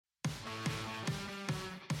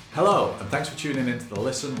Hello, and thanks for tuning in to the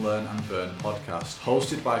Listen, Learn and Burn podcast,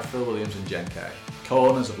 hosted by Phil Williams and Jen Kay,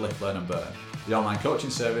 co-owners of Lift, Learn and Burn, the online coaching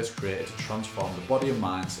service created to transform the body and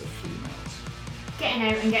minds of females. Getting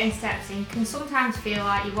out and getting steps in can sometimes feel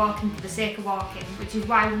like you're walking for the sake of walking, which is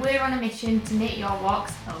why we're on a mission to make your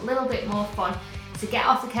walks a little bit more fun. So get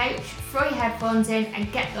off the couch, throw your headphones in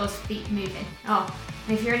and get those feet moving. Oh,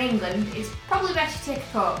 and if you're in England, it's probably best you take a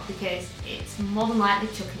coat because it's more than likely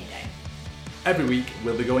chucking it down. Every week,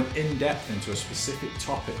 we'll be going in-depth into a specific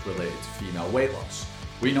topic related to female weight loss.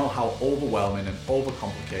 We know how overwhelming and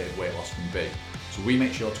overcomplicated weight loss can be, so we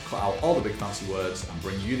make sure to cut out all the big fancy words and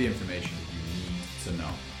bring you the information that you need to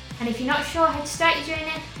know. And if you're not sure how to start your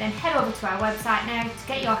journey, then head over to our website now to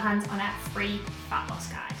get your hands on our free fat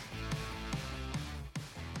loss guide.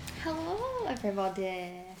 Hello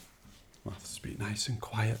everybody. We'll have to be nice and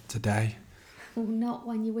quiet today. Well, not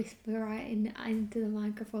when you whisper right into the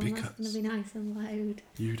microphone. Because that's going to be nice and loud.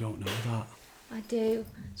 You don't know that. I do.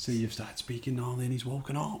 See, you've started speaking now, then he's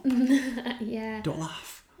woken up. Yeah. Don't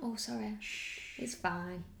laugh. Oh, sorry. Shh. It's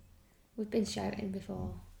fine. We've been shouting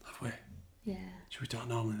before. Have we? Yeah. Should we do it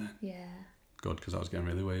normally then? Yeah. Good, because that was getting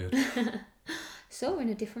really weird. So we're in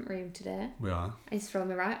a different room today. We are. It's throwing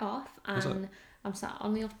me right off. And I'm sat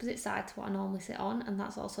on the opposite side to what I normally sit on, and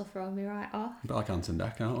that's also throwing me right off. A bit like Ant and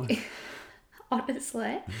Dec, aren't we?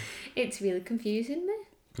 Honestly, it's really confusing me.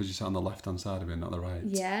 Because you sat on the left-hand side of me, not the right.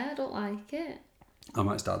 Yeah, I don't like it. I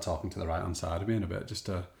might start talking to the right-hand side of me in a bit, just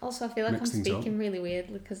to Also, I feel like I'm mix things up. speaking really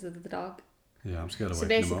weirdly because of the dog. Yeah, I'm scared of So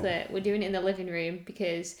waking him up. basically, we're doing it in the living room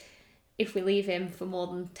because if we leave him for more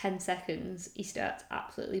than 10 seconds, he starts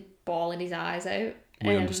absolutely bawling his eyes out.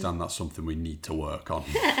 We understand that's something we need to work on.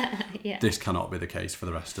 Yeah. This cannot be the case for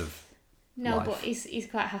the rest of life. But he's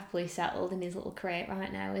quite happily settled in his little crate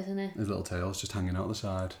right now, isn't he? His little tail's just hanging out the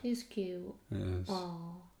side. He's cute. It is.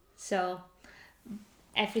 Oh. So,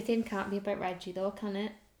 everything can't be about Reggie though, can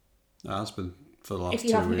it? It has been for the last 2 weeks. If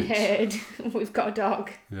you haven't heard, we've got a dog.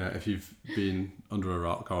 Yeah, if you've been under a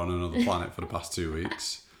rock or on another planet for the past 2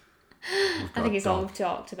 weeks, we've got I think a it's all dog. we've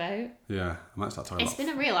talked about. Yeah, I might start talking It's about.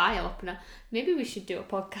 been a real eye opener. Maybe we should do a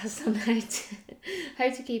podcast on how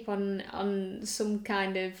to keep on some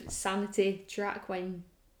kind of sanity track when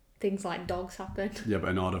things like dogs happen. Yeah, but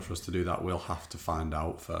in order for us to do that, we'll have to find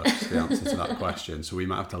out first the answer to that question. So we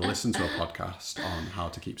might have to listen to a podcast on how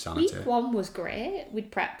to keep sanity. Week 1 was great.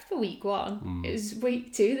 We'd prepped for week 1. It was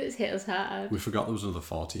week 2 that's hit us hard. We forgot there was another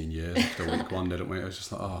 14 years after week 1, didn't we? It was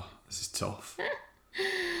just like, oh, this is tough.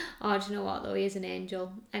 Oh, do you know what though? He is an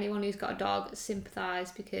angel. Anyone who's got a dog,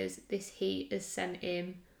 sympathise because this heat has sent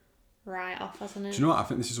him right off, hasn't it? Do you know what? I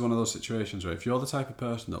think this is one of those situations where if you're the type of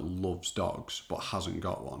person that loves dogs but hasn't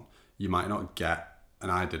got one, you might not get,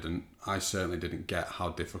 and I certainly didn't get how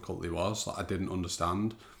difficult it was. Like, I didn't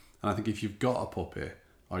understand. And I think if you've got a puppy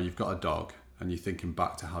or you've got a dog and you're thinking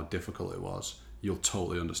back to how difficult it was, you'll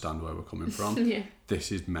totally understand where we're coming from. Yeah.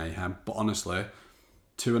 This is mayhem. But honestly,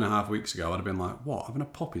 2.5 weeks ago, I'd have been like, what? Having a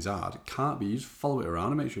puppy's hard? It can't be. You just follow it around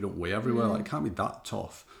and make sure you don't wee everywhere. Like, it can't be that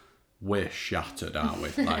tough. We're shattered, aren't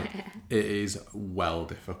we? Like, it is well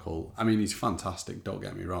difficult. I mean, he's fantastic, don't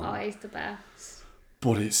get me wrong. Oh, he's the best.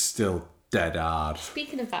 But it's still dead hard.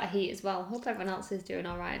 Speaking of that heat as well, I hope everyone else is doing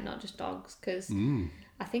all right, not just dogs, because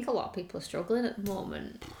I think a lot of people are struggling at the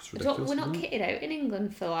moment. It's ridiculous, We're not isn't it? kitted out in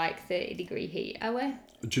England for like 30-degree heat, are we?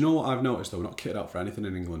 Do you know what I've noticed though? We're not kitted out for anything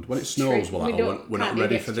in England. When it snows, True. we're like, we're not Can't do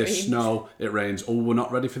ready the for this extremes. snow. It rains. Oh, we're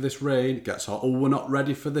not ready for this rain. It gets hot. Oh, we're not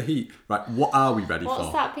ready for the heat. Right, what are we ready What's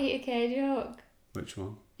for? that Peter Kay joke? Which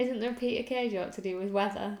one? Isn't there a Peter Kay joke to do with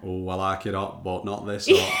weather? Oh, I like it hot, but not this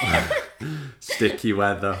hot. Sticky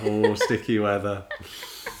weather. Oh, sticky weather.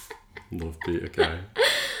 Love Peter Kay.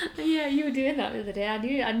 Yeah, you were doing that the other day. I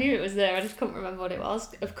knew it was there. I just couldn't remember what it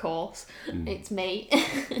was. Of course, it's me.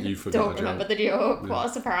 You forgot Don't the remember joke. the joke. What a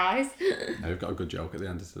surprise. No, we've got a good joke at the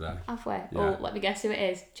end of today. Halfway. Yeah. Oh, let me guess who it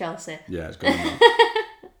is. Chelsea. Yeah, it's good.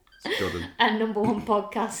 It's good. And number 1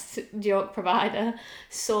 podcast joke provider.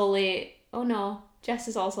 Solely. Oh no, Jess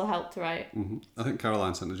has also helped, right? I think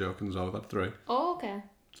Caroline sent the joke and so we've had 3. Oh, okay.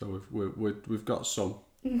 So we've got some.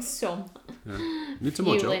 Some. Yeah. Need some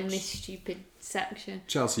more You in jokes. this stupid section.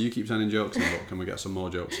 Chelsea, you keep sending jokes in, but can we get some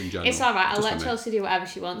more jokes in general? It's alright, I'll Just let for me. Chelsea do whatever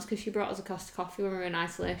she wants because she brought us a Costa coffee when we were in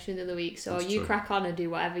isolation the other week. So That's you true. crack on and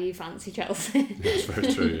do whatever you fancy, Chelsea. That's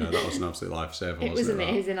very true, yeah. That was an absolute lifesaver, It was wasn't it?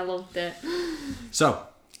 amazing, I loved it. So,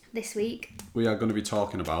 This week, we are going to be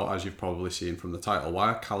talking about, as you've probably seen from the title,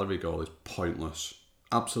 why a calorie goal is pointless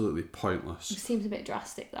absolutely pointless. It seems a bit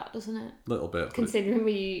drastic, that, doesn't it? A little bit. Considering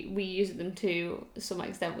we use them to some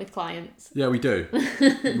extent with clients. Yeah, we do.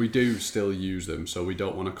 We do still use them, so we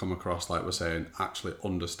don't want to come across like we're saying actually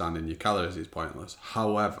understanding your calories is pointless.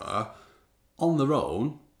 However, on their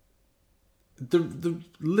own, they're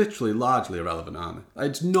literally largely irrelevant, aren't they?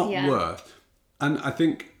 It's not worth. And I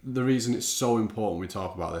think the reason it's so important we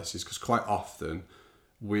talk about this is because quite often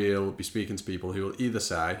we'll be speaking to people who will either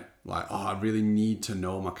say, like, oh, I really need to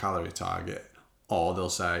know my calorie target, or they'll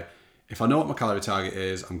say, if I know what my calorie target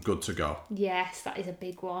is, I'm good to go. Yes, that is a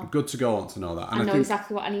big one. I'm good to go, I want to know that. And I know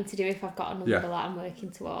exactly what I need to do if I've got a number that I'm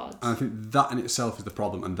working towards. And I think that in itself is the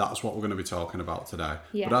problem, and that's what we're going to be talking about today.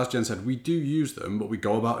 Yeah. But as Jen said, we do use them, but we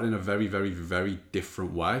go about it in a very, very, very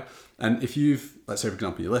different way. And if you've, let's say, for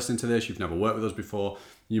example, you're listening to this, you've never worked with us before,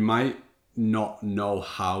 you might not know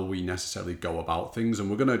how we necessarily go about things,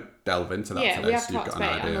 and we're going to delve into that today. We have so you've talked got an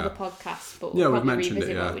about it idea. on other podcasts, but we'll we've probably mentioned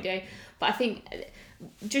revisit it, what we do. But I think,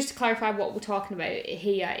 just to clarify what we're talking about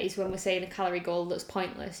here, is when we're saying a calorie goal that's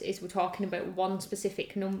pointless, is we're talking about one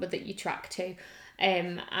specific number that you track to.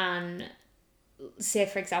 And say,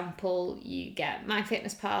 for example, you get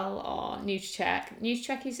MyFitnessPal or NutriCheck.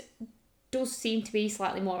 NutriCheck does seem to be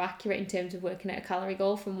slightly more accurate in terms of working out a calorie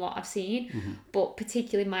goal from what I've seen, but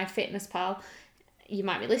particularly MyFitnessPal, you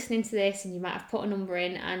might be listening to this and you might have put a number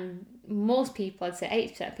in, and most people, I'd say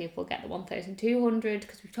 80% of people, get the 1,200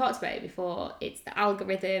 because we've talked about it before. It's the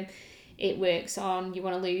algorithm. It works on, you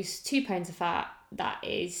want to lose 2 pounds of fat, that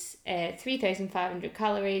is 3,500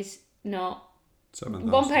 calories. No, 7,000.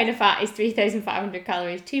 1 pound of fat is 3,500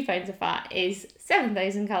 calories. 2 pounds of fat is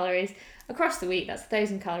 7,000 calories. Across the week, that's a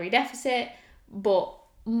 1,000 calorie deficit. But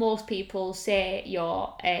most people say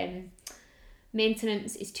your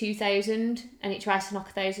maintenance is 2,000 and it tries to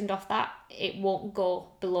knock 1,000 off that. It won't go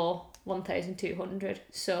below 1,200.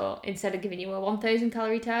 So instead of giving you a 1,000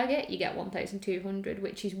 calorie target, you get 1,200,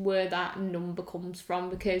 which is where that number comes from,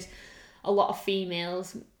 because a lot of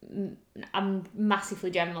females, I'm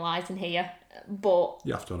massively generalising here, but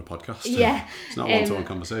You have to on a podcast. Yeah. It's not a one-to-one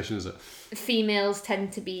conversation, is it? Females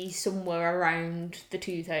tend to be somewhere around the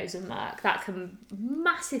 2,000 mark. That can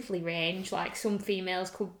massively range. Like some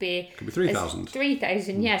females could be 3,000.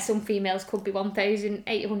 3,000, yeah. Some females could be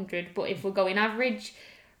 1,800. But if we're going average,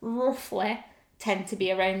 roughly tend to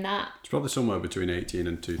be around that. It's probably somewhere between 18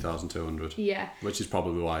 and 2,200. Yeah. Which is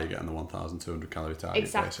probably why you're getting the 1,200 calorie target.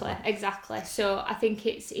 Exactly. So I think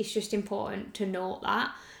it's just important to note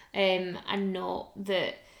that, and note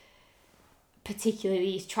that particularly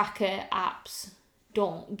these tracker apps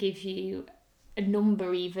don't give you a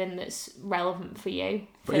number even that's relevant for you.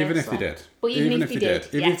 But even if they did. Even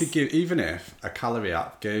if a calorie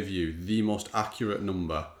app gave you the most accurate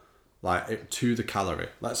number, like to the calorie,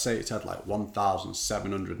 let's say it had like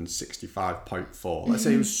 1,765.4. Let's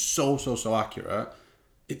say it was so accurate,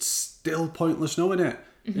 it's still pointless knowing it.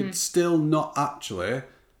 It's still not actually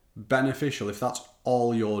beneficial if that's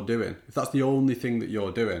all you're doing, if that's the only thing that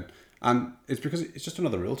you're doing. And it's because it's just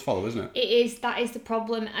another rule to follow, isn't it? It is. That is the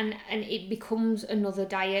problem, and it becomes another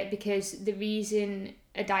diet, because the reason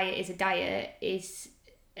a diet is a diet.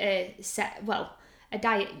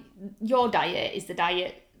 Your diet is the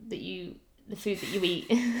diet that the food that you eat.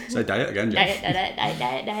 Say diet again, Jeff.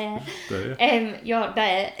 Diet. Your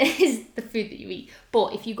diet is the food that you eat.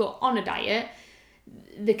 But if you go on a diet,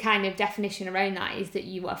 the kind of definition around that is that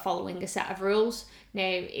you are following a set of rules. Now,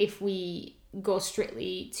 if we go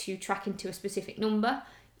strictly to tracking to a specific number,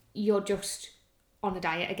 you're just on a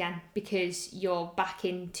diet again, because you're back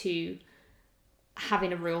into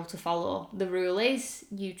having a rule to follow. The rule is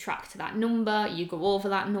you track to that number, you go over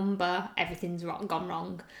that number, everything's gone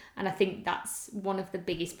wrong. And I think that's one of the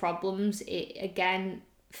biggest problems. It again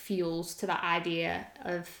fuels to that idea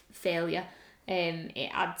of failure.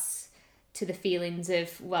 It adds to the feelings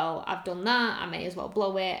of, well, I've done that, I may as well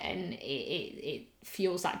blow it, and it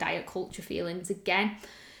fuels that diet culture feelings again.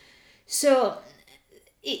 So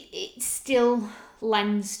it still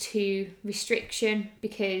lends to restriction,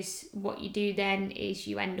 because what you do then is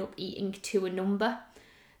you end up eating to a number,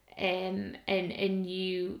 and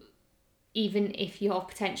you, even if you're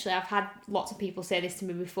potentially, I've had lots of people say this to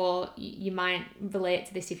me before, you might relate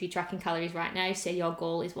to this if you're tracking calories right now. Say your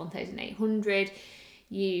goal is 1,800,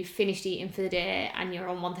 you finished eating for the day and you're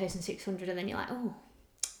on 1,600, and then you're like, oh,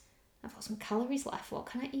 I've got some calories left, what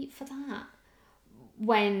can I eat for that?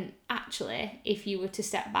 When actually, if you were to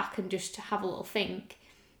step back and just have a little think,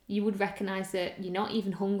 you would recognise that you're not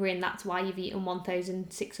even hungry, and that's why you've eaten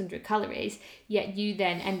 1,600 calories, yet you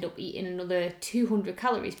then end up eating another 200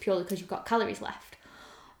 calories purely because you've got calories left.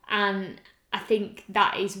 And I think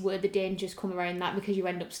that is where the dangers come around that, because you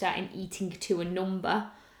end up starting eating to a number.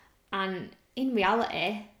 And in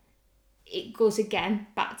reality, it goes again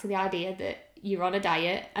back to the idea that you're on a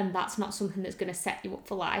diet, and that's not something that's going to set you up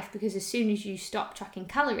for life, because as soon as you stop tracking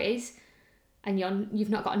calories and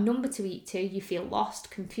you've not got a number to eat to, you feel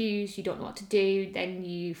lost, confused, you don't know what to do, then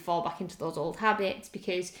you fall back into those old habits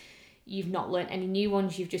because you've not learnt any new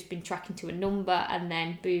ones, you've just been tracking to a number, and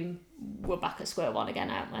then boom, we're back at square one again,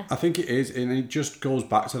 aren't we? I think it is, and it just goes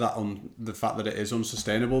back to that the fact that it is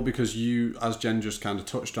unsustainable, because you, as Jen just kind of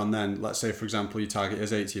touched on then, let's say for example your target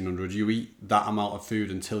is 1800, you eat that amount of food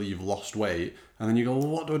until you've lost weight, and then you go, well,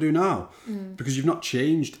 what do I do now? Because you've not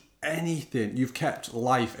changed anything. You've kept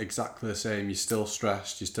life exactly the same. You're still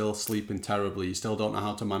stressed, you're still sleeping terribly, you still don't know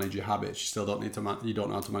how to manage your habits, you still don't you don't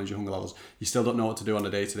know how to manage your hunger levels, you still don't know what to do on a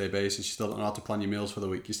day-to-day basis, you still don't know how to plan your meals for the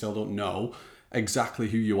week, you still don't know exactly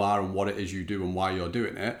who you are and what it is you do and why you're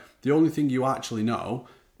doing it. The only thing you actually know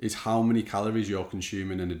is how many calories you're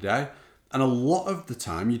consuming in a day. And a lot of the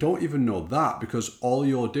time you don't even know that, because all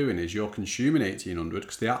you're doing is you're consuming 1800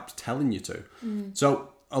 because the app's telling you to.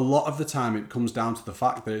 So a lot of the time it comes down to the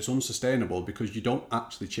fact that it's unsustainable because you don't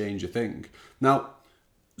actually change a thing. Now,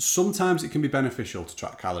 sometimes it can be beneficial to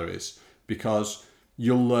track calories because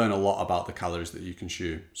you'll learn a lot about the calories that you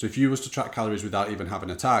consume. So if you was to track calories without even having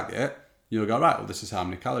a target, you'll go, right, well, this is how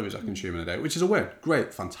many calories I consume in a day, which is a win.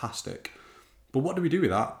 Great, fantastic. But what do we do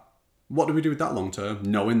with that? What do we do with that long term,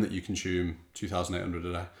 knowing that you consume 2,800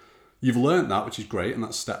 a day? You've learned that, which is great, and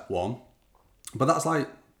that's step one. But that's like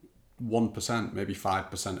 1%, maybe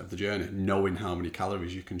 5% of the journey, knowing how many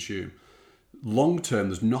calories you consume. Long term,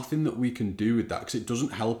 there's nothing that we can do with that, because it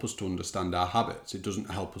doesn't help us to understand our habits. It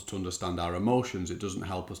doesn't help us to understand our emotions. It doesn't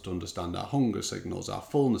help us to understand our hunger signals, our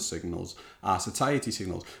fullness signals, our satiety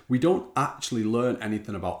signals. We don't actually learn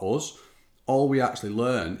anything about us. All we actually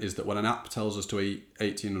learn is that when an app tells us to eat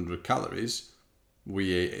 1,800 calories,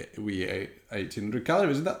 we ate 1,800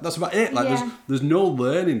 calories. That's about it. Like there's no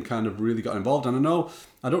learning kind of really got involved. And I know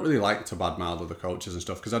I don't really like to badmouth other coaches and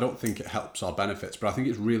stuff because I don't think it helps our benefits. But I think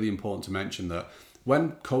it's really important to mention that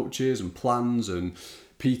when coaches and plans and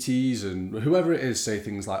PTs and whoever it is say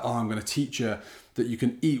things like, oh, I'm going to teach you that you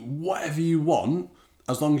can eat whatever you want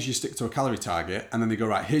as long as you stick to a calorie target. And then they go,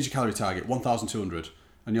 right, here's your calorie target, 1,200.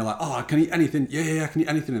 And you're like, oh, I can eat anything. Yeah, I can eat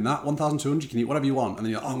anything in that. 1,200, you can eat whatever you want. And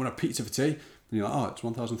then you're like, oh, I'm going to have pizza for tea. And you're like, oh, it's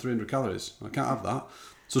 1,300 calories. I can't have that.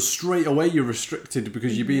 So straight away you're restricted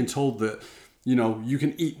because you're being told that, you know, you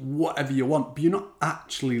can eat whatever you want, but you're not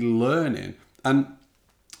actually learning. And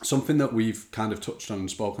something that we've kind of touched on and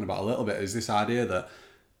spoken about a little bit is this idea that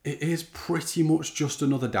it is pretty much just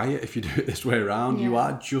another diet if you do it this way around. Yeah. You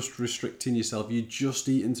are just restricting yourself. You're just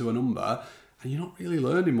eating to a number and you're not really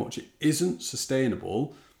learning much. It isn't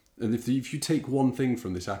sustainable. And if you take one thing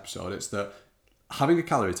from this episode, it's that having a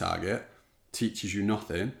calorie target teaches you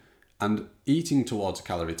nothing, and eating towards a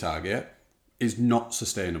calorie target is not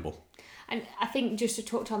sustainable. And I think just to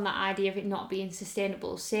touch on that idea of it not being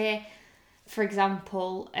sustainable, say, for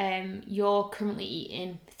example, you're currently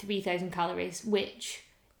eating 3,000 calories, which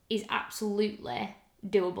is absolutely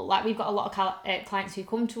doable. Like, we've got a lot of clients who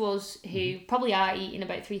come to us who probably are eating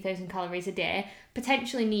about 3,000 calories a day,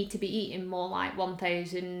 potentially need to be eating more like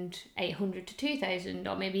 1,800 to 2,000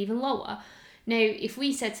 or maybe even lower. Now, if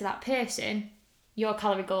we said to that person, your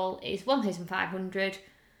calorie goal is 1,500,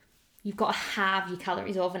 you've got to halve your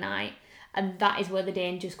calories overnight. And that is where the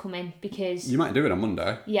dangers come in, because... You might do it on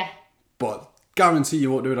Monday. Yeah. But guarantee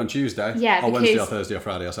you won't do it on Tuesday. Yeah, or Wednesday or Thursday or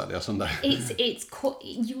Friday or Saturday or Sunday. It's cut.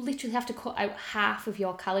 You literally have to cut out half of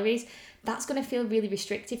your calories. That's going to feel really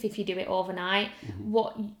restrictive if you do it overnight. Mm-hmm.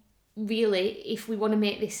 What really, if we want to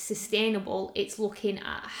make this sustainable, it's looking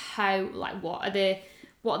at how, like, what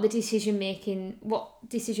the decision making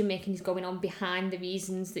is going on behind the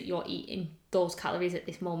reasons that you're eating those calories at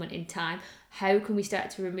this moment in time. How can we start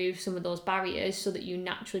to remove some of those barriers so that you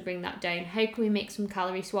naturally bring that down? How can we make some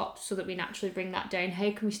calorie swaps so that we naturally bring that down?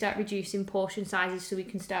 How can we start reducing portion sizes so we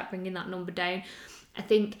can start bringing that number down? I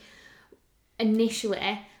think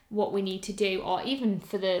initially what we need to do, or even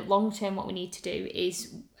for the long term what we need to do,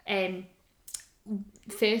 is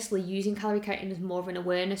firstly using calorie counting as more of an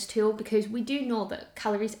awareness tool, because we do know that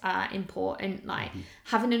calories are important. Like,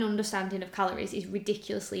 having an understanding of calories is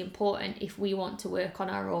ridiculously important if we want to work on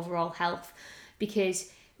our overall health,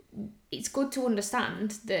 because it's good to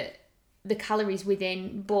understand that the calories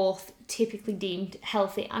within both typically deemed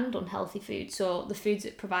healthy and unhealthy foods, so the foods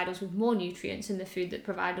that provide us with more nutrients and the food that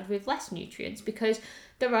provide us with less nutrients, because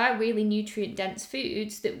there are really nutrient dense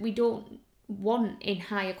foods that we don't want in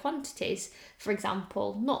higher quantities. For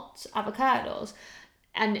example, nuts, avocados,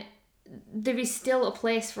 and there is still a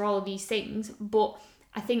place for all of these things, but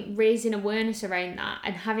I think raising awareness around that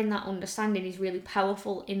and having that understanding is really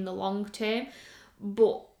powerful in the long term.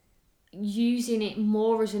 But using it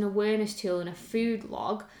more as an awareness tool and a food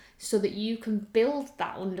log so that you can build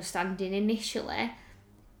that understanding initially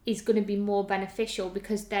is going to be more beneficial,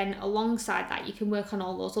 because then alongside that you can work on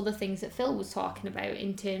all those other things that Phil was talking about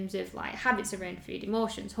in terms of like habits around food,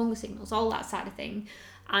 emotions, hunger signals, all that side of thing.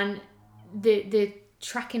 And the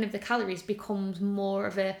tracking of the calories becomes more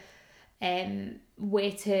of a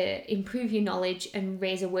way to improve your knowledge and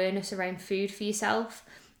raise awareness around food for yourself.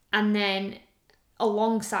 And then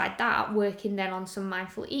alongside that, working then on some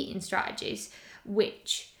mindful eating strategies,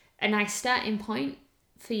 which a nice starting point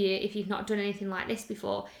for you, if you've not done anything like this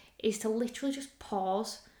before, is to literally just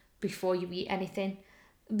pause before you eat anything.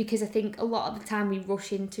 Because I think a lot of the time we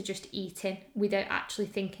rush into just eating without actually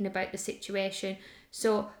thinking about the situation.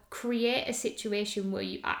 So create a situation where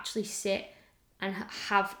you actually sit and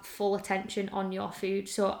have full attention on your food.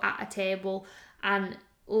 So at a table, and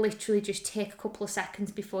literally just take a couple of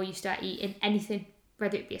seconds before you start eating anything,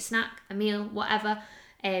 whether it be a snack, a meal, whatever.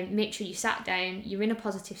 Make sure you sat down, you're in a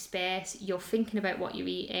positive space, you're thinking about what you're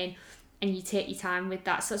eating, and you take your time with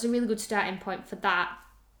that. So that's a really good starting point for that,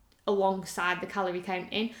 alongside the calorie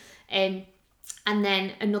counting. And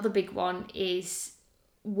then another big one is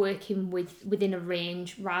working within a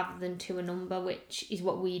range rather than to a number, which is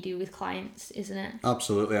what we do with clients, isn't it?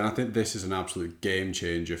 Absolutely, and I think this is an absolute game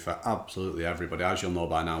changer for absolutely everybody. As you'll know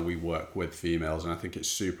by now, we work with females, and I think it's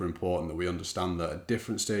super important that we understand that at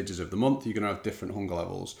different stages of the month you're going to have different hunger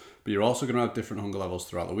levels, but you're also going to have different hunger levels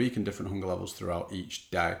throughout the week and different hunger levels throughout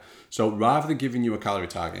each day. So rather than giving you a calorie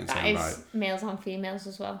target and saying, right, males and females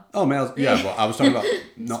as well. Oh, males, yeah, but I was talking about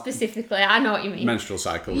not specifically, I know what you mean. Menstrual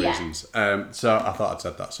cycle reasons. So I thought I'd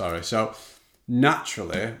said that, sorry. So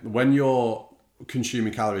naturally, when you're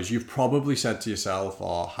consuming calories, you've probably said to yourself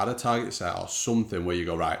or had a target set or something where you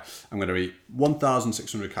go, right, I'm going to eat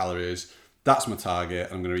 1,600 calories. That's my target,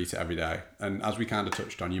 and I'm going to eat it every day. And as we kind of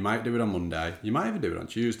touched on, you might do it on Monday, you might even do it on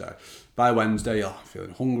Tuesday. By Wednesday, you're feeling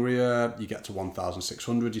hungrier, you get to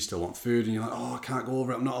 1,600, you still want food, and you're like, oh, I can't go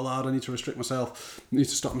over it, I'm not allowed, I need to restrict myself, I need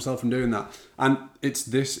to stop myself from doing that. And it's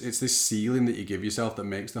this ceiling that you give yourself that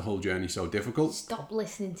makes the whole journey so difficult. Stop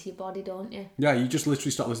listening to your body, don't you? Yeah, you just literally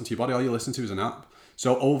stop listening to your body. All you listen to is an app.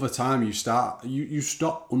 So over time, you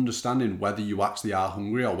stop understanding whether you actually are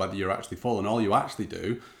hungry or whether you're actually full, and all you actually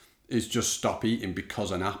do is just stop eating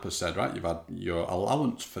because an app has said, right, you've had your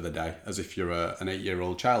allowance for the day, as if you're an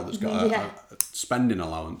 8-year-old child that's got a spending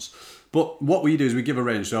allowance. But what we do is we give a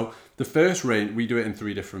range. So the first range, we do it in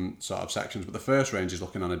 3 different sort of sections, but the first range is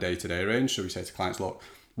looking on a day-to-day range. So we say to clients, look,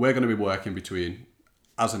 we're going to be working between,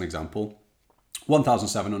 as an example,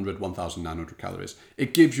 1,700, 1,900 calories.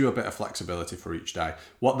 It gives you a bit of flexibility for each day.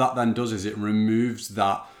 What that then does is it removes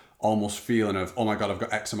that almost feeling of, oh my God, I've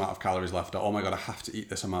got X amount of calories left, or oh my God, I have to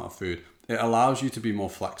eat this amount of food. It allows you to be more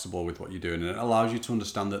flexible with what you're doing, and it allows you to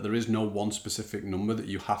understand that there is no one specific number that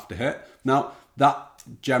you have to hit. Now, that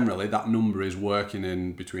number is working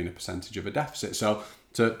in between a percentage of a deficit. So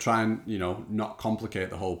to try and, not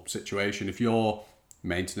complicate the whole situation, if your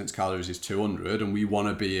maintenance calories is 200 and we want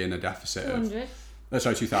to be in a deficit 200.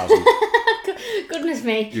 2,000. Goodness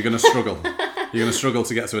me. You're going to struggle. You're going to struggle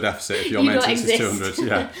to get to a deficit if your maintenance is 200.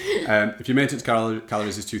 Yeah. If your maintenance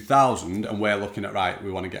calories is 2,000 and we're looking at, right, we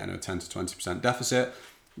want to get in a 10 to 20% deficit,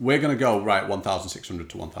 we're going to go, right, 1,600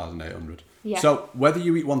 to 1,800. Yeah. So whether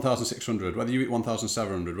you eat 1,600, whether you eat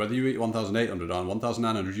 1,700, whether you eat 1,800 or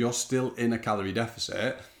 1,900, you're still in a calorie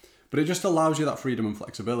deficit, but it just allows you that freedom and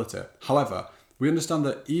flexibility. However, we understand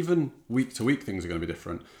that even week to week, things are going to be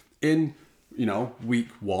different. In, week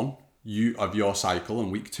 1, of your cycle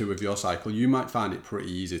and week 2 of your cycle, you might find it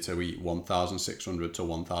pretty easy to eat 1,600 to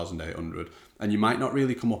 1,800, and you might not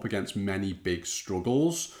really come up against many big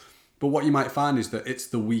struggles. But what you might find is that it's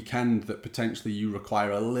the weekend that potentially you require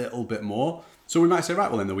a little bit more. So we might say, right,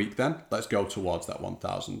 well, in the week then, let's go towards that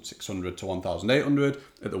 1,600 to 1,800.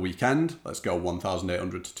 At the weekend, let's go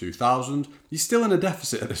 1,800 to 2,000. You're still in a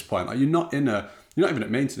deficit at this point. Like you're not even at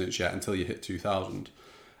maintenance yet until you hit 2,000.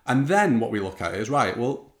 And then what we look at is, right,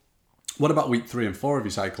 well, what about week 3 and 4 of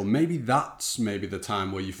your cycle? Maybe that's the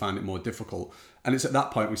time where you find it more difficult. And it's at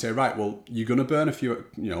that point we say, right, well, you're going to burn a few,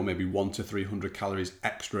 maybe 100 to 300 calories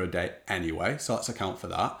extra a day anyway. So let's account for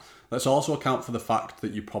that. Let's also account for the fact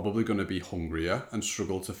that you're probably going to be hungrier and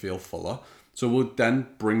struggle to feel fuller. So we'll then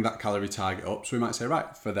bring that calorie target up. So we might say,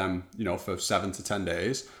 right, for them, for 7 to 10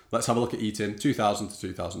 days, let's have a look at eating 2,000 to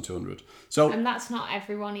 2,200. And that's not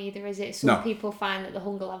everyone either, is it? Some people find that the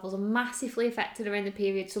hunger levels are massively affected around the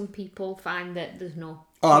period. Some people find that there's no.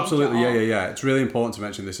 Oh, absolutely. Yeah. It's really important to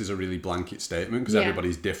mention this is a really blanket statement because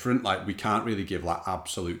everybody's different. Like, we can't really give like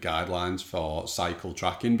absolute guidelines for cycle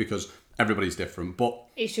tracking because everybody's different. But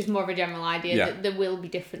it's just more of a general idea that there will be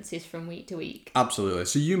differences from week to week. Absolutely.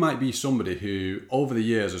 So you might be somebody who over the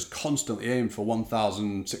years has constantly aimed for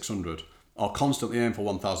 1,600 or constantly aimed for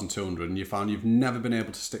 1,200 and you found you've never been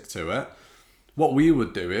able to stick to it. What we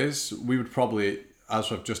would do is we would probably,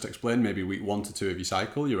 as I've just explained, maybe week 1 to 2 of your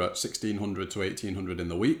cycle, you're at 1,600 to 1,800 in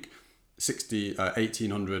the week,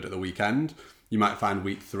 1,800 at the weekend. You might find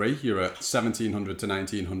week 3, you're at 1,700 to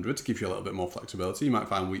 1,900 to give you a little bit more flexibility. You might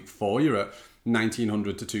find week 4, you're at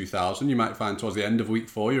 1,900 to 2,000. You might find towards the end of week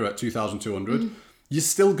 4, you're at 2,200. You're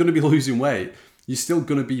still going to be losing weight. You're still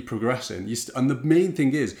going to be progressing. And the main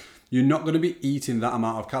thing is, you're not going to be eating that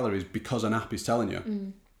amount of calories because an app is telling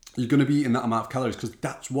you. You're going to be eating that amount of calories because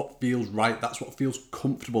that's what feels right. That's what feels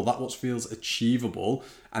comfortable. That's what feels achievable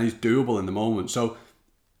and is doable in the moment. So,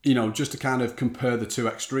 just to kind of compare the two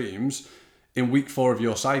extremes, in week 4 of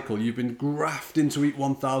your cycle, you've been grafting to eat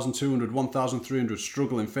 1,200, 1,300,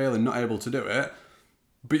 struggling, failing, not able to do it.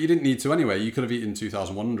 But you didn't need to anyway. You could have eaten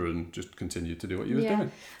 2,100 and just continued to do what you were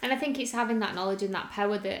doing. And I think it's having that knowledge and that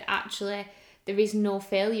power that actually there is no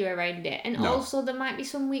failure around it. And also there might be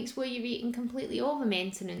some weeks where you've eaten completely over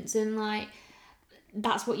maintenance and like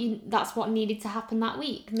that's what needed to happen that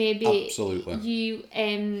week. Maybe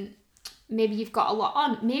Absolutely. Maybe you've got a lot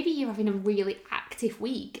on. Maybe you're having a really active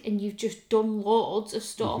week and you've just done loads of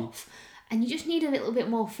stuff and you just need a little bit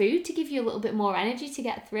more food to give you a little bit more energy to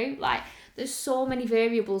get through. Like, there's so many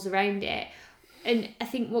variables around it. And I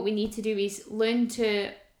think what we need to do is learn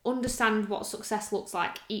to understand what success looks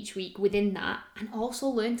like each week within that, and also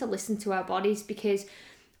learn to listen to our bodies, because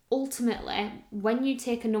ultimately when you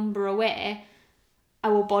take a number away,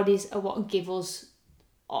 our bodies are what give us,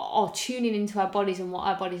 or tuning into our bodies and what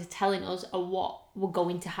our bodies are telling us are what we're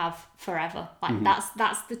going to have forever. Like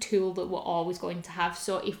that's the tool that we're always going to have.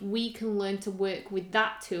 So if we can learn to work with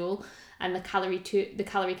that tool, and the calorie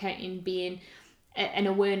counting being an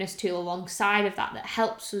awareness tool alongside of that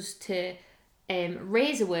helps us to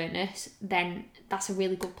raise awareness, then that's a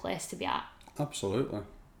really good place to be at. Absolutely.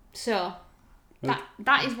 So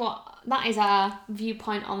that is our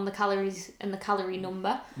viewpoint on the calories and the calorie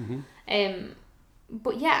number.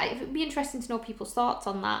 But yeah, it would be interesting to know people's thoughts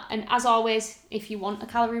on that. And as always, if you want a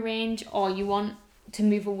calorie range or you want to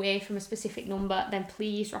move away from a specific number, then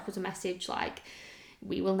please drop us a message. Like,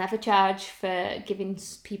 we will never charge for giving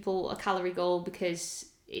people a calorie goal because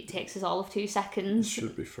it takes us all of 2 seconds. It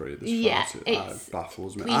should be free. It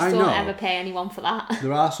baffles me. Please don't ever pay anyone for that.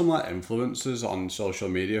 There are some like influencers on social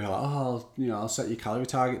media who are like, I'll set your calorie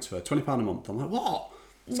targets for £20 a month. I'm like, what?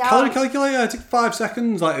 No. Calorie calculator, it takes 5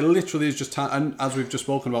 seconds. Like, it literally is just time. And as we've just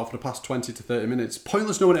spoken about for the past 20 to 30 minutes,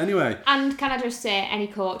 pointless knowing it anyway. And can I just say, any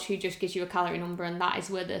coach who just gives you a calorie number and that is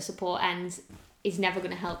where the support ends is never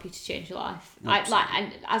going to help you to change your life.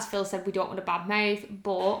 And as Phil said, we don't want a bad mouth,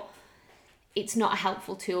 but it's not a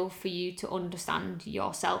helpful tool for you to understand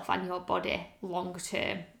yourself and your body longer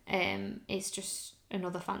term. It's just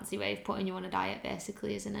another fancy way of putting you on a diet,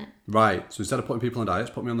 basically, isn't it? Right. So instead of putting people on diets,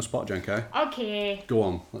 put me on the spot, Jen K. Okay. Go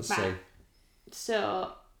on. Let's see.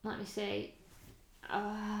 So, let me see.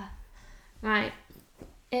 Right.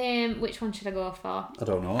 Which one should I go for? I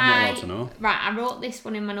don't know. I'm not allowed to know. Right. I wrote this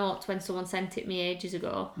one in my notes when someone sent it me ages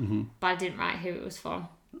ago, but I didn't write who it was from.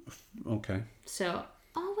 Okay. So,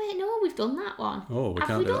 oh wait, no, we've done that one. Oh,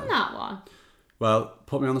 Have we done that one? Well,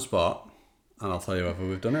 put me on the spot, and I'll tell you whether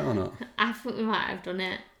we've done it or not. I think we might have done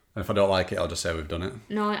it. And if I don't like it, I'll just say we've done it.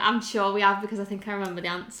 No, I'm sure we have because I think I remember the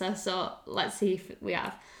answer. So let's see if we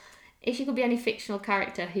have. If you could be any fictional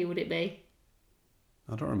character, who would it be?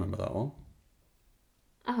 I don't remember that one.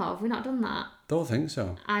 Oh, have we not done that? Don't think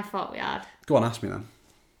so. I thought we had. Go on, ask me then.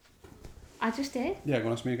 I just did. Yeah, go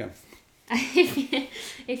on, ask me again.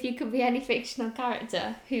 If you could be any fictional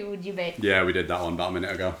character, who would you be? Yeah, we did that one about a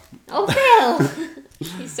minute ago. Oh, Phil!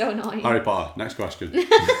 He's so annoying. Harry Potter, next question.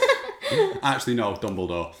 Actually, no,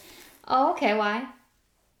 Dumbledore. Oh, okay, why?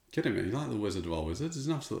 Kidding me? He's like the wizard of all wizards. He's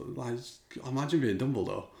an absolute, imagine being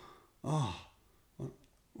Dumbledore. Oh,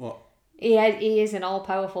 what? He is an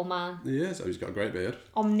all-powerful man. He is. Oh, he's got a great beard.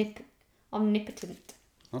 Omnipotent.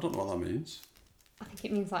 I don't know what that means. I think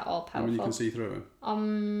it means like all-powerful. I mean, you can see through him. Well,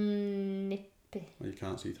 you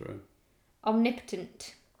can't see through him.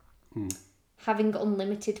 Omnipotent. Having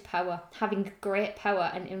unlimited power. Having great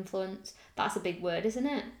power and influence. That's a big word, isn't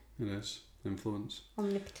it? It is. Influence.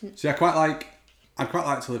 Omnipotent. See, I'd quite like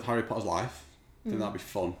to live Harry Potter's life. I think that'd be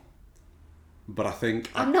fun. But I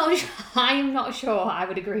think... I'm not sure I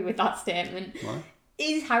would agree with that statement. Why?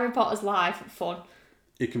 Is Harry Potter's life fun?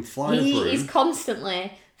 He can fly a broom. He is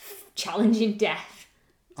constantly challenging death.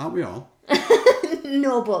 Aren't we all?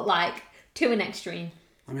 No, but like to an extreme.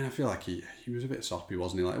 I mean, I feel like he was a bit soppy,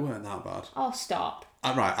 wasn't he? Like, it weren't that bad. Oh, stop.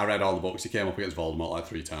 I read all the books. He came up against Voldemort like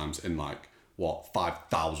 3 times in like,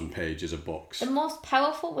 5,000 pages of books. The most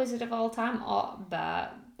powerful wizard of all time,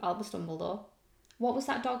 Albus Dumbledore. What was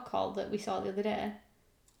that dog called that we saw the other day?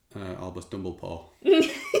 Albus Dumbledore.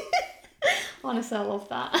 Honestly, I love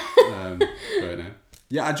that. Great name.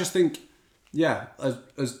 Yeah, I just think,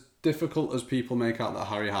 as difficult as people make out that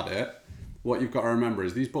Harry had it, what you've got to remember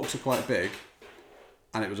is these books are quite big,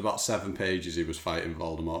 and it was about 7 pages he was fighting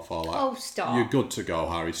Voldemort for. Like, oh, stop. You're good to go,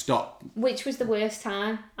 Harry. Stop. Which was the worst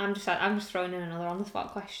time? I'm just throwing in another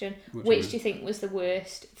on-the-spot question. What Which do you think was the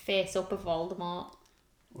worst face-up of Voldemort?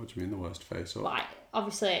 What do you mean the worst face-up? Like,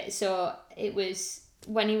 obviously, so it was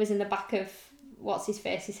when he was in the back of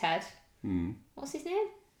what's-his-face's head. What's his name?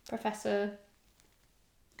 Professor...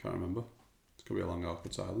 Can't remember. It's going to be a long,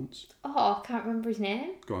 awkward silence. Oh, I can't remember his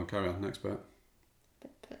name. Go on, carry on. Next bit.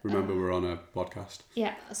 Remember, we're on a podcast.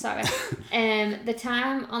 Yeah, sorry. The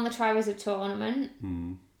time on the Triwizard Tournament,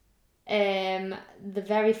 the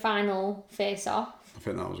very final face-off. I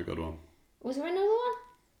think that was a good one. Was there another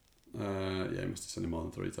one? Yeah, he must have seen him more than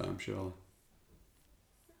 3 times,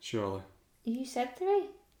 Surely. You said 3.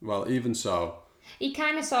 Well, even so... He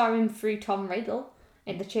kind of saw him through Tom Riddle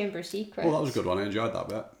in the Chamber of Secrets. Well, that was a good one. I enjoyed that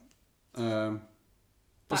bit. But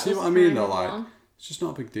That see was what I mean, kind though? of Like, one. it's just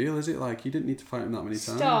not a big deal, is it? Like, you didn't need to fight him that many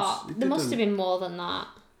times. Stop. There must have been more than that.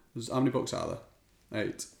 How many books are there?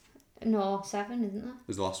 8. No, 7, isn't there?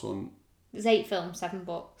 Is the last one... There's 8 films, 7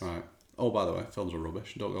 books. Right. Oh, by the way, films are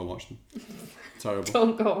rubbish. Don't go and watch them. Terrible.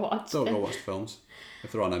 Don't go watch Don't them. go watch the films,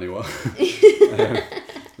 if they're on anywhere.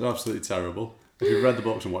 They're absolutely terrible. If you've read the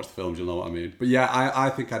books and watched the films, you'll know what I mean. But yeah, I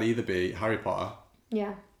think I'd either be Harry Potter...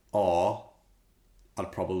 Yeah. Or...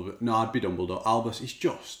 I'd be Dumbledore. Albus, he's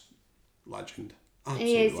just... legend.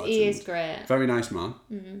 Absolute legend. He is great. Very nice man.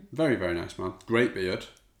 Very, very nice man. Great beard.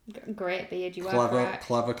 Great beard, you are correct.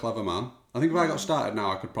 Clever man. I think if I got started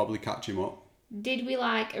now, I could probably catch him up. Did we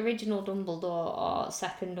like original Dumbledore or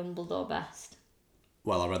second Dumbledore best?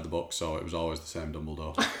 Well, I read the book, so it was always the same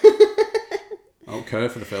Dumbledore. I don't care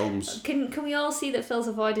for the films. Can we all see that Phil's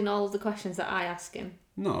avoiding all of the questions that I ask him?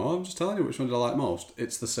 No, I'm just telling you which one did I like most.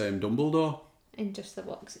 It's the same Dumbledore. In just the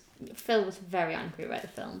books. Phil was very angry about the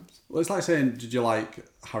films. Well, it's like saying, did you like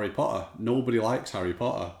Harry Potter? Nobody likes Harry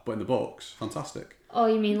Potter, but in the books, fantastic. Oh,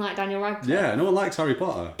 you mean like Daniel Radcliffe? Yeah, no one likes Harry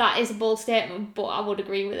Potter. That is a bold statement, but I would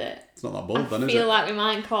agree with it. It's not that bold then, is it? I feel like we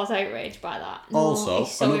might cause outrage by that. No, Also,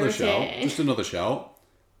 it's so another shout, irritating. just another shout.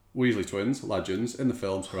 Weasley twins, legends, in the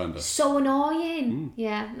films, horrendous. So annoying.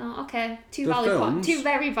 Yeah, no, okay. Two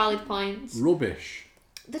very valid points. Rubbish.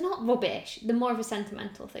 They're not rubbish. They're more of a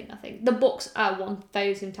sentimental thing, I think. The books are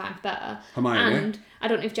 1,000 times better. Hermione. And I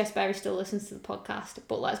don't know if Jess Berry still listens to the podcast,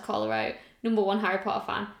 but let's call her out. Number 1 Harry Potter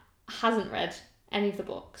fan. Hasn't read any of the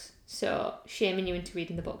books. So, shaming you into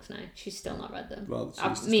reading the books now. She's still not read them. Well,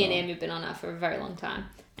 me and Amy have been on her for a very long time.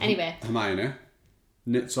 Anyway. Hermione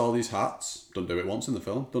knits all these hats. Don't do it once in the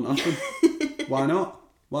film. Don't ask them. Why not?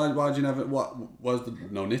 Why'd you never... Where's the...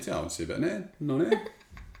 No knitting? I would see a bit of knitting. No knitting.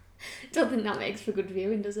 Don't think that makes for good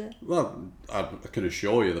viewing, does it? Well, I can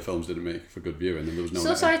assure you the films didn't make for good viewing and there was no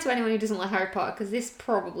knitting. Sorry to anyone who doesn't like Harry Potter, because this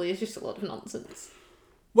probably is just a lot of nonsense.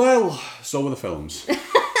 Well, so were the films.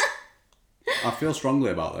 I feel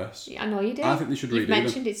strongly about this. Yeah, I know you do. I think they should redo You've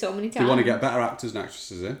mentioned it so many times. They want to get better actors and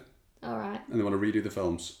actresses in. Alright. And they want to redo the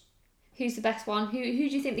films. Who's the best one? Who do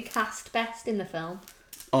you think they cast best in the film?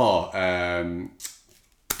 Oh,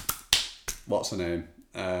 what's her name?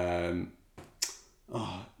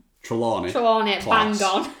 Trelawney. Trelawney, class. bang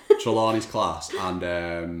on. Trelawney's class.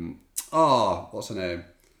 And, what's her name?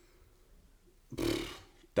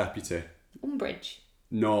 Deputy. Umbridge.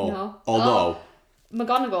 No. Although...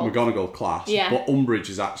 McGonagall class. Yeah. But Umbridge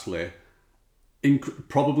is actually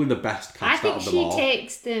probably the best cast out of them all. I think she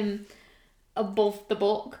takes them above the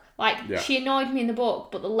book. Like, she annoyed me in the book,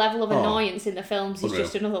 but the level of annoyance in the films is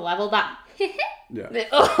just another level. That... Yeah.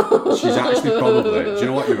 She's actually probably... Do you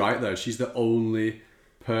know what? You're right there. She's the only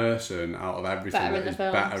person out of everything that is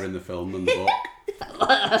better in the film than the book.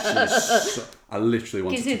 I literally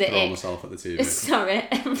wanted to throw myself at the TV. Sorry,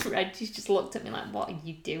 Reggie's just looked at me like, what are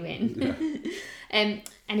you doing? Yeah.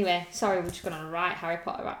 Anyway, sorry, we're just going on a right Harry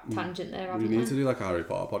Potter tangent there, haven't we? We need to do like a Harry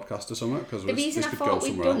Potter podcast or something. Because the reason I thought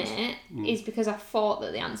we'd done it is because I thought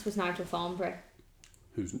that the answer was Nigel Thornberry.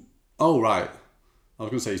 Oh, right. I was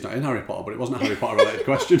going to say he's not in Harry Potter, but it wasn't a Harry Potter related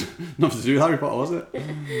question. Nothing to do with Harry Potter, was it?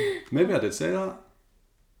 Maybe I did say that.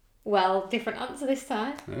 Well, different answer this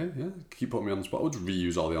time. Yeah. Keep putting me on the spot. We'll just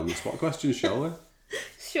reuse all the on the spot questions, shall we?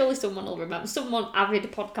 Surely someone will remember. Someone avid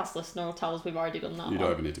podcast listener will tell us we've already done that. You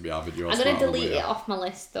don't even need to be avid. You're I'm going to delete it off my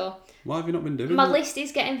list though. Why have you not been doing My that? list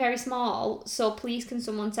is getting very small, so please can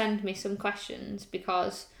someone send me some questions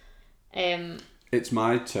because It's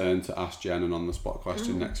my turn to ask Jen an on-the-spot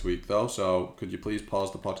question next week though, so could you please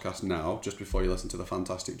pause the podcast now, just before you listen to the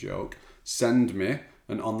fantastic joke, send me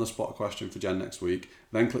an on-the-spot question for Jen next week,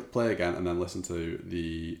 then click play again and then listen to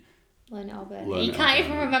the... Learn it all better. Learn You it can't all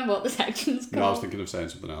even better. remember what the section's called. No, I was thinking of saying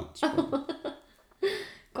something else. But...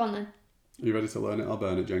 Go on then. Are you ready to learn it? I'll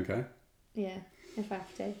burn it, Jen K. Yeah, if I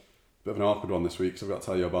have to. Bit of an awkward one this week, because I've got to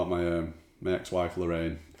tell you about my my ex-wife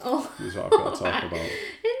Lorraine. Oh. Is what I've got to talk about.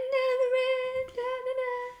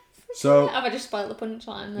 So have I just spoiled the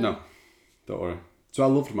punchline then? No, don't worry. So I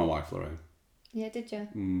loved my wife Lorraine. Yeah, did you?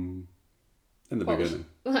 In the What beginning.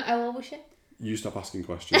 How old was she? You stop asking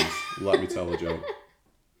questions. Let me tell the joke.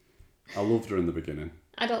 I loved her in the beginning.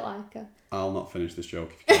 I don't like her. I'll not finish this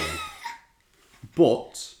joke if you carry on.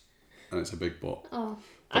 But, and it's a big but. Oh,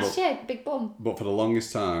 But that's she, big bum. But for the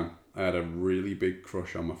longest time, I had a really big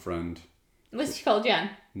crush on my friend. Was she called Jen?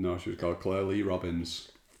 No, she was called Claire Lee Robbins.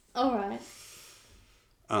 All right.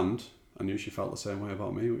 And I knew she felt the same way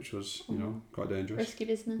about me, which was, you know, quite dangerous. Risky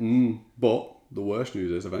business. But the worst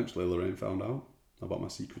news is eventually Lorraine found out about my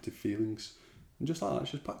secretive feelings. And just like that,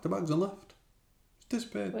 she just packed her bags and left. She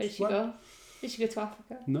disappeared. Where did she go? Did she go to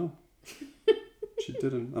Africa? No. She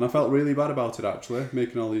didn't. And I felt really bad about it, actually,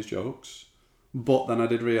 making all these jokes. But then I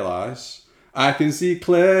did realise, I can see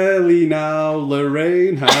clearly now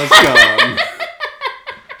Lorraine has gone.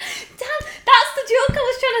 Damn, that's the joke I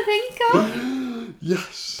was trying to think of.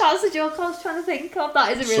 Yes. That's the joke I was trying to think of.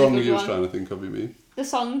 That is a really Song good you was one. trying to think of, you mean? The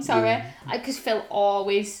song, sorry. Because Phil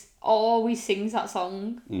always sings that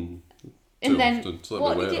song. Too And then, often. It's a little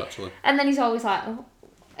what bit did weird, you- actually. And then he's always like,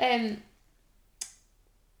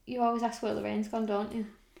 you always ask where Lorraine's gone, don't you?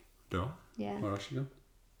 Yeah. Yeah. Where has she gone?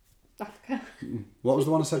 Africa. What was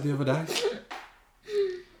the one I said the other day?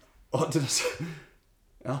 What did I say?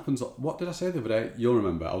 It happens. What did I say the other day? You'll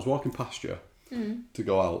remember. I was walking past you to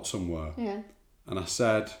go out somewhere, Yeah. and I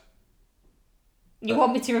said, You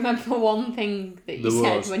want me to remember one thing that you there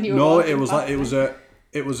said was when you were no. walking It was past like me?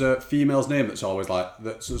 it was a female's name that's always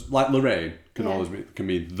that's just like Lorraine can Yeah. always can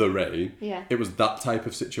mean the Rain. Yeah. It was that type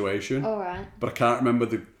of situation, All right. but I can't remember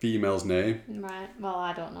the female's name. Right. Well,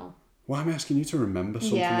 I don't know. Why am I asking you to remember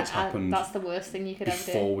something that's happened that's the worst thing you could ever do.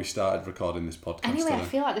 before we started recording this podcast? Anyway, I today?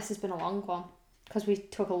 feel like this has been a long one because we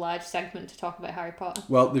took a large segment to talk about Harry Potter.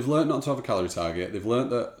 Well, they've learnt not to have a calorie target. They've learnt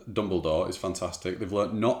that Dumbledore is fantastic. They've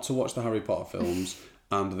learnt not to watch the Harry Potter films,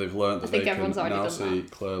 and they've learnt that I think they everyone's can already now done see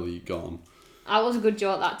clearly gone. That was a good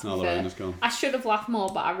joke, that, to Now be fair. Lorraine has gone. I should have laughed more,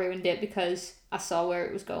 but I ruined it because I saw where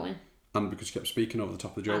it was going. And because you kept speaking over the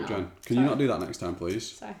top of the joke, I know. Jen. Can you not do that next time,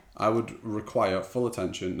 please? Sorry. I would require full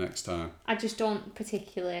attention next time. I just don't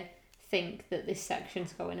particularly think that this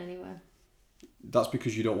section's going anywhere. That's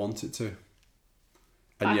because you don't want it to.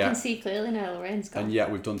 But And I can yet, see clearly now Lorraine's gone. and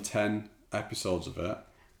yet we've done 10 episodes of it.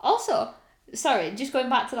 Also, sorry, just going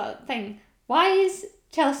back to that thing, why is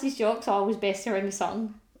Chelsea's jokes always based around a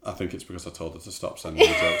song? I think it's because I told her to stop sending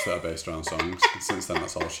me jokes that are based around songs. And since then,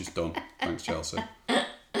 that's all she's done. Thanks, Chelsea.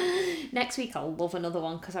 Next week I'll love another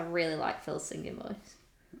one because I really like Phil's singing voice.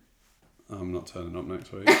 I'm not turning up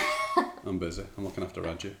next week. I'm busy. I'm looking after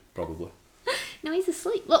Reggie, probably. No, he's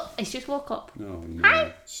asleep. Look, he's just woke up. Oh no,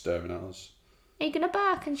 Hi. staring at us. Are you going to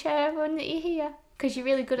bark and show everyone that you're here? Because you're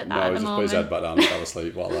really good at that No, at he the just put moment. his head back down and fell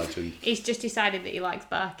asleep. What a legend. He's just decided that he likes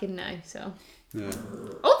barking now, so... Yeah.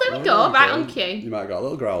 Oh, there we go, right on cue. You might have got a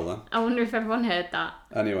little growl then. I wonder if everyone heard that.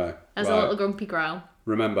 Anyway, As right. a little grumpy growl.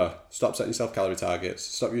 Remember, stop setting yourself calorie targets.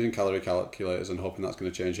 Stop using calorie calculators and hoping that's going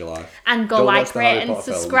to change your life. And go Don't like, watch the Harry rate, and Potter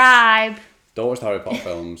films. subscribe. Don't watch the Harry Potter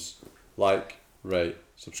films. Like, rate,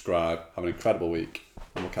 subscribe. Have an incredible week.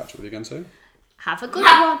 And we'll catch up with you again soon. Have a good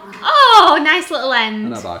one. Oh, nice little end.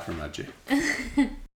 And a bye from Reggie.